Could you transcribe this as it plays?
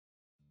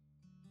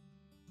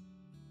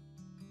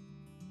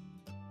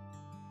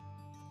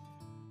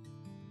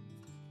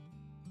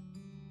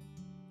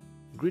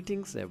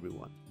Greetings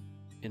everyone.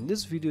 In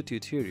this video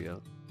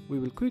tutorial, we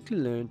will quickly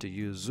learn to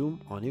use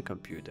Zoom on your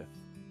computer.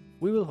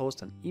 We will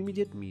host an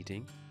immediate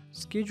meeting,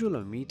 schedule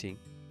a meeting,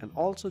 and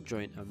also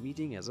join a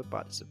meeting as a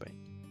participant.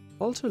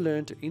 Also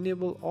learn to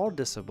enable or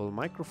disable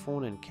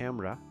microphone and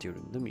camera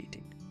during the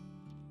meeting.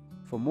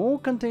 For more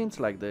contents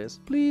like this,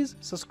 please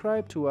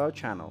subscribe to our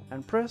channel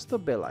and press the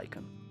bell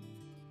icon.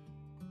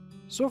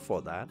 So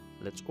for that,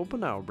 let's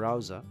open our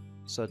browser,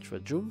 search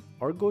for Zoom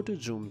or go to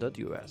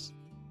zoom.us.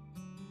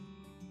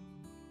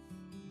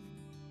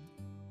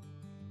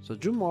 So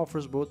Zoom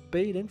offers both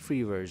paid and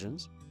free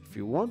versions. If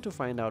you want to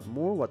find out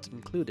more what's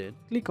included,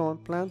 click on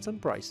Plans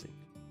and Pricing.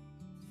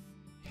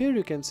 Here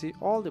you can see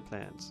all the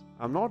plans.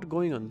 I'm not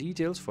going on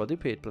details for the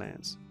paid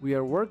plans. We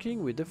are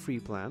working with the free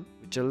plan,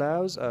 which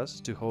allows us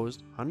to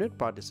host 100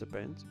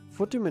 participants,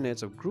 40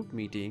 minutes of group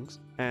meetings,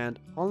 and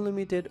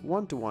unlimited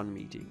one-to-one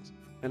meetings.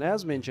 And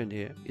as mentioned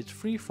here, it's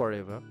free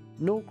forever,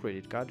 no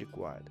credit card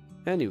required.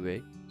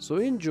 Anyway, so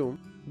in Zoom,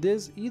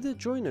 there's either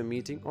join a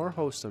meeting or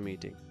host a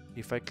meeting.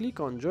 If I click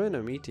on join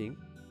a meeting,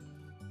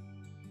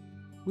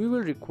 we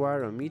will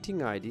require a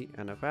meeting ID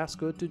and a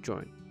passcode to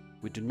join.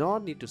 We do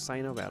not need to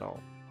sign up at all.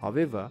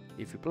 However,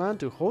 if you plan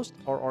to host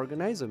or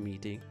organize a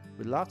meeting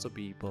with lots of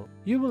people,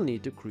 you will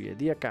need to create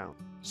the account.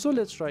 So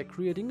let's try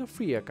creating a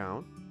free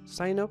account.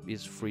 Sign up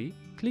is free.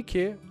 Click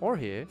here or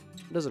here,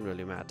 doesn't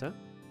really matter.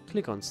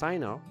 Click on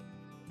sign up.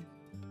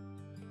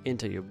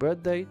 Enter your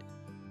birth date.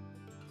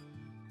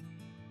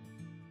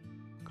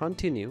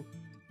 Continue.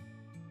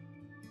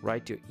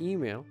 Write your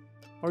email,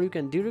 or you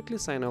can directly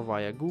sign up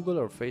via Google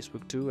or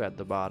Facebook too at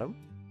the bottom,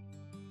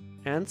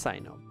 and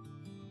sign up.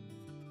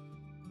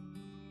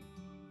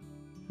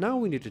 Now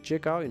we need to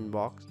check our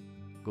inbox,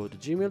 go to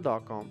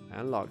gmail.com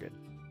and log in.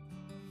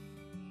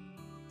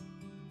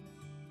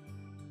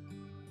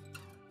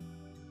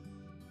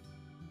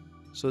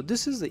 So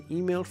this is the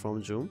email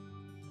from Zoom.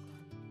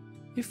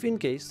 If in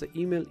case the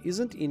email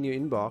isn't in your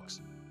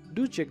inbox,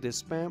 do check the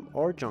spam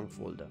or junk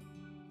folder.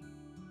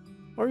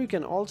 Or you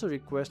can also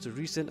request to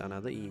resend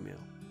another email.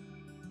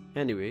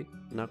 Anyway,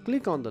 now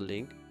click on the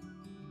link.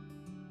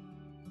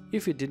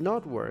 If it did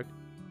not work,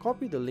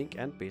 copy the link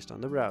and paste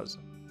on the browser.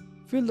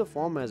 Fill the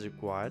form as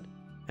required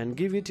and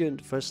give it your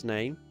first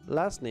name,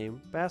 last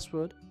name,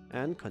 password,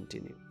 and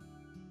continue.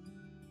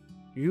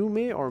 You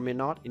may or may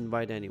not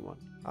invite anyone.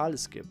 I'll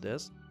skip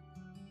this.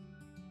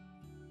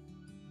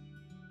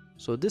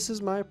 So this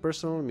is my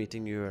personal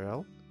meeting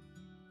URL.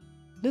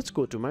 Let's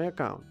go to my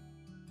account.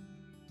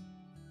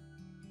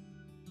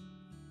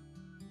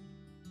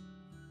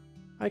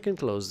 I can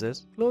close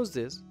this,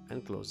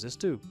 and close this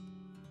too.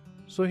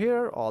 So here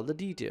are all the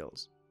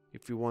details.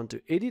 If you want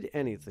to edit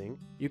anything,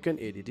 you can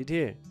edit it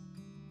here.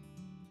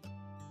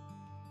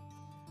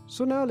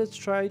 So now let's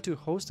try to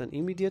host an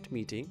immediate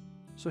meeting.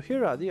 So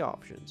here are the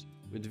options: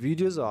 with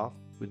videos off,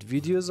 with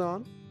videos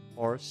on,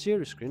 or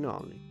share screen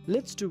only.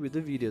 Let's do with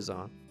the videos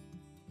on.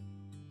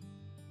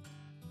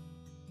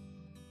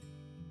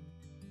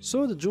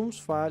 So the Zoom's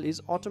file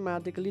is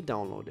automatically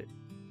downloaded.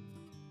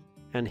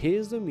 And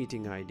here's the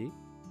meeting ID.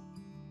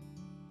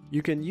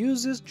 You can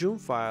use this Zoom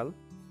file,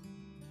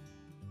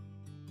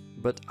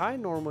 but I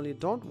normally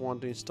don't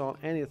want to install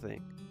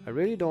anything. I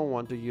really don't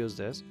want to use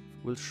this.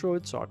 We'll show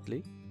it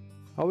shortly.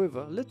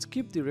 However, let's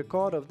keep the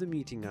record of the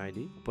meeting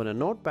ID, open a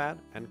notepad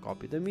and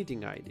copy the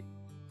meeting ID.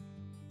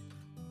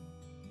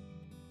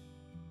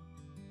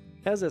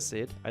 As I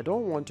said, I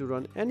don't want to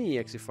run any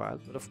exe file,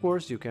 but of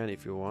course you can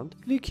if you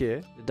want. Click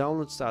here, the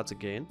download starts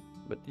again,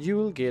 but you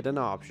will get an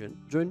option,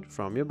 join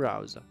from your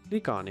browser.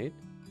 Click on it.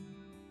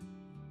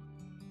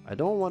 I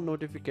don't want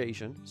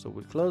notification, so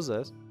we'll close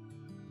this.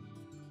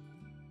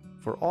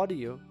 For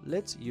audio,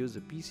 let's use the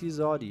PC's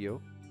audio.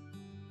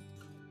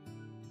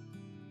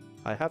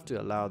 I have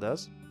to allow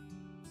this.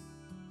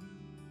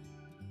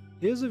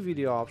 Here's a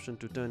video option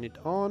to turn it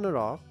on or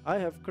off. I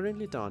have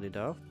currently turned it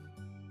off.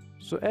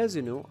 So as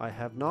you know, I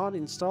have not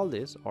installed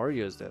this or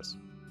used this.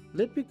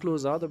 Let me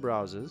close out the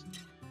browsers.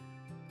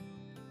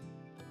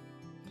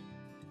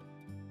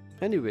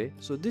 Anyway,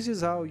 so this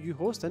is how you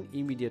host an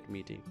immediate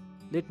meeting.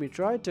 Let me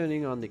try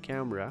turning on the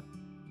camera.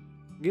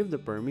 Give the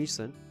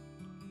permission.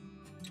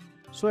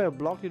 So I have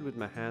blocked it with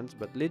my hands,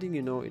 but letting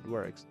you know it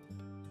works.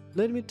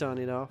 Let me turn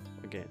it off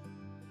again.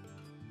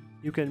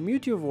 You can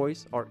mute your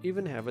voice or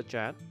even have a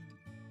chat.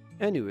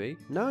 Anyway,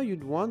 now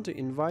you'd want to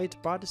invite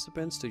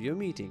participants to your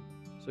meeting.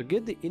 So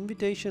get the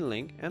invitation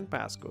link and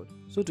passcode.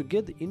 So to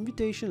get the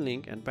invitation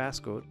link and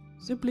passcode,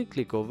 simply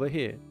click over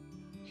here.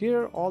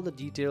 Here are all the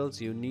details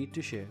you need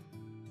to share.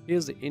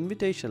 Here's the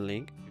invitation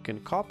link. You can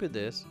copy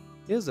this.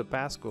 Here's the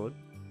passcode,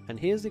 and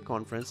here's the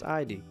conference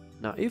ID.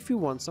 Now if you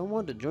want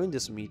someone to join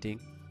this meeting,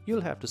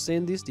 you'll have to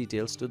send these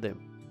details to them.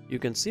 You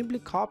can simply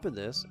copy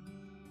this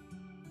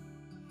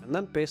and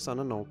then paste on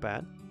a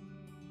notepad.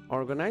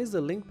 Organize the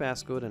link,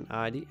 passcode and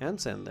ID and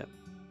send them.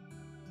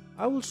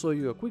 I will show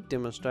you a quick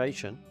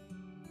demonstration.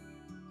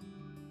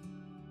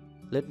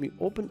 Let me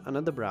open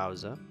another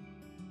browser.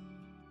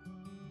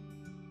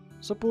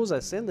 Suppose I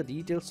send the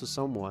details to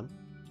someone,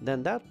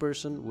 then that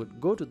person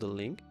would go to the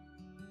link,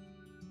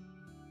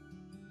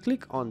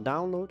 Click on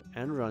Download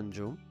and run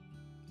Zoom.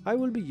 I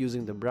will be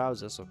using the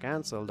browser, so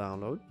cancel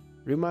download.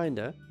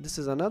 Reminder, this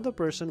is another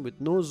person with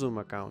no Zoom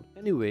account.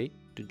 Anyway,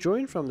 to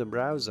join from the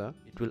browser,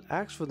 it will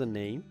ask for the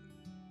name.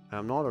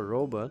 I'm not a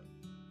robot.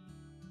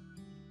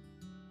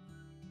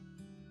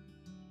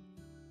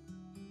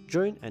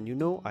 Join and you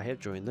know I have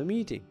joined the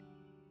meeting.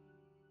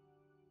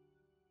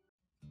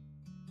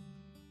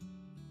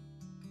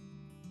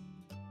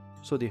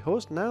 So the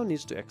host now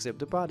needs to accept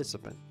the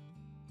participant.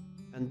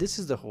 And this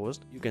is the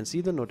host. You can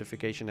see the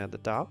notification at the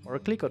top, or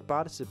click on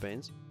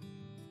participants.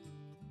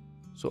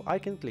 So I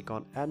can click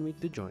on admit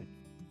to join.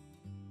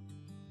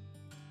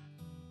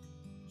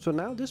 So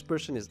now this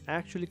person is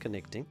actually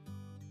connecting.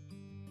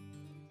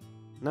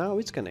 Now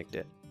it's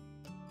connected.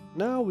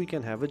 Now we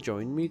can have a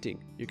joint meeting.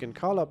 You can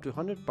call up to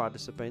 100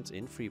 participants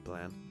in free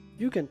plan.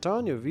 You can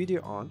turn your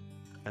video on,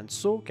 and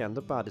so can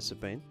the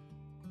participant.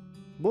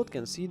 Both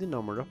can see the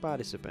number of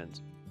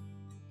participants.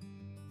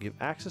 Give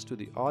access to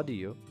the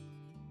audio.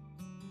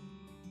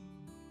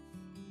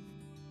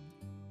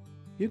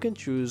 You can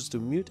choose to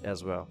mute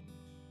as well.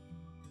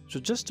 So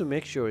just to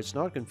make sure it's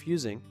not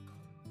confusing,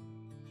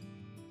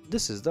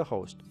 this is the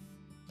host.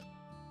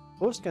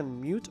 Host can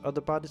mute other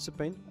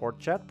participant or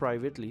chat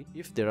privately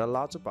if there are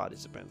lots of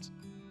participants.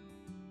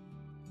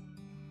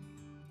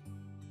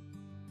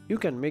 You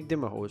can make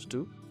them a host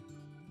too,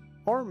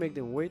 or make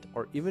them wait,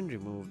 or even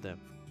remove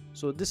them.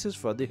 So this is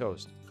for the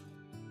host.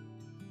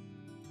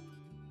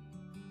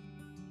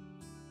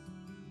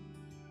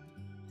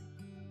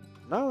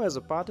 Now as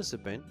a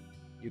participant,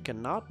 you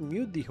cannot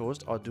mute the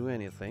host or do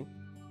anything.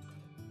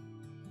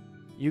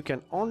 You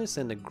can only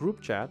send a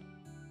group chat,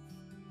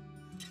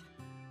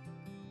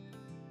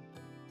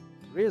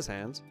 raise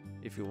hands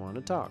if you want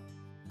to talk,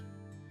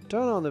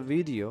 turn on the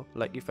video,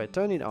 like if I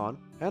turn it on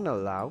and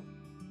allow.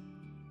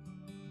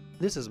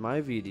 This is my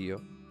video,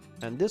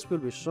 and this will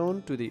be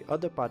shown to the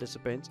other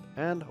participants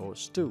and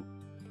hosts too.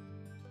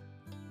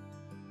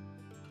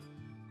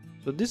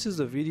 So this is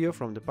the video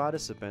from the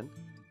participant.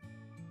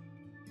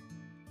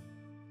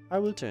 I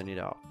will turn it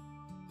off.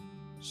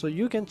 So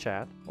you can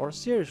chat or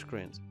share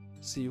screens,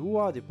 see who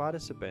are the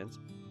participants.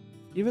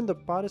 Even the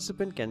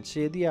participant can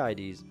share the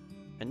IDs,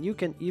 and you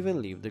can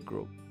even leave the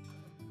group.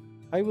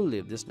 I will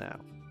leave this now.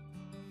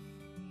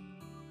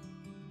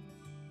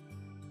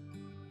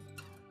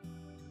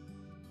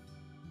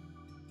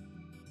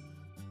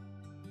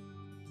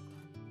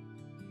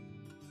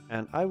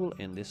 And I will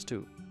end this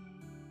too.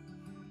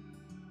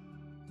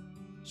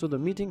 So the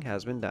meeting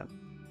has been done.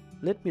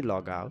 Let me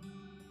log out.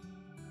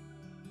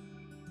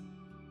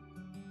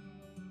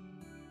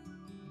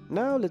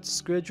 Now let's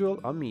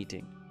schedule a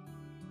meeting.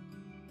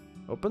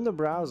 Open the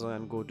browser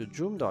and go to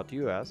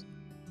zoom.us.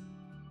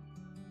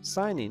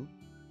 Sign in.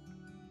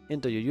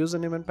 Enter your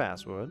username and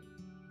password.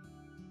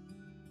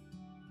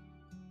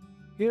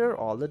 Here are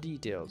all the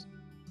details.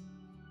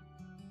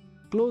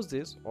 Close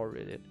this or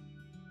read it.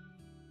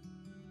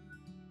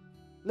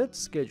 Let's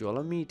schedule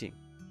a meeting.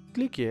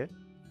 Click here.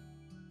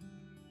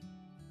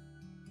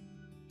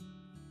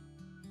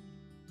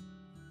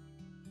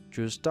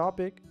 Choose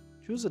topic.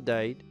 Choose a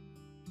date.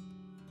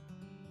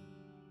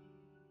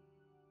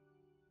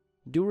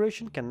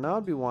 Duration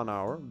cannot be 1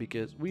 hour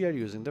because we are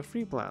using the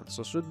free plan,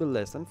 so should be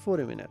less than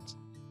 40 minutes.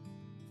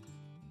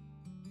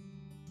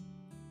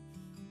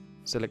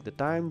 Select the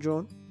time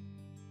zone.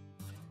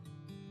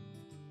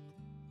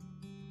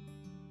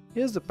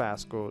 Here's the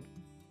passcode.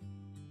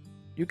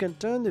 You can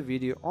turn the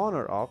video on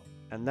or off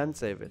and then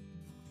save it.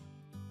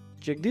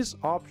 Check this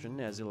option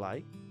as you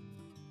like.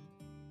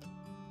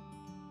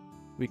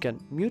 We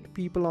can mute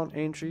people on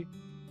entry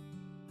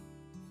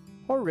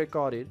or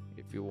record it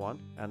if you want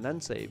and then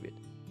save it.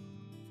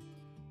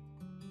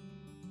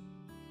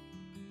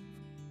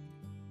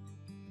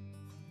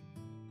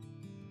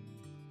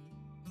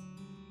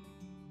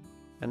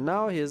 And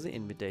now here's the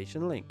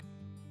invitation link.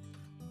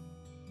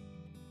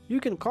 You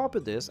can copy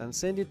this and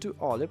send it to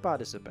all your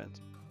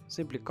participants.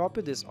 Simply copy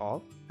this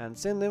all and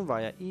send them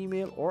via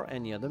email or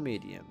any other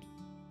medium.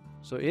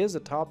 So here's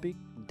the topic,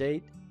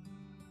 date,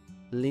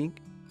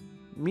 link,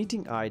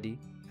 meeting ID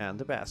and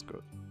the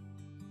passcode.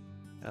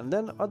 And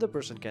then other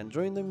person can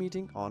join the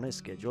meeting on a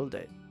scheduled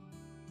date.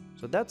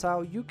 So that's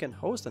how you can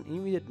host an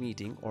immediate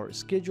meeting or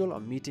schedule a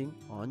meeting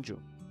on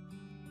Zoom.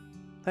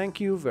 Thank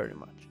you very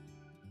much.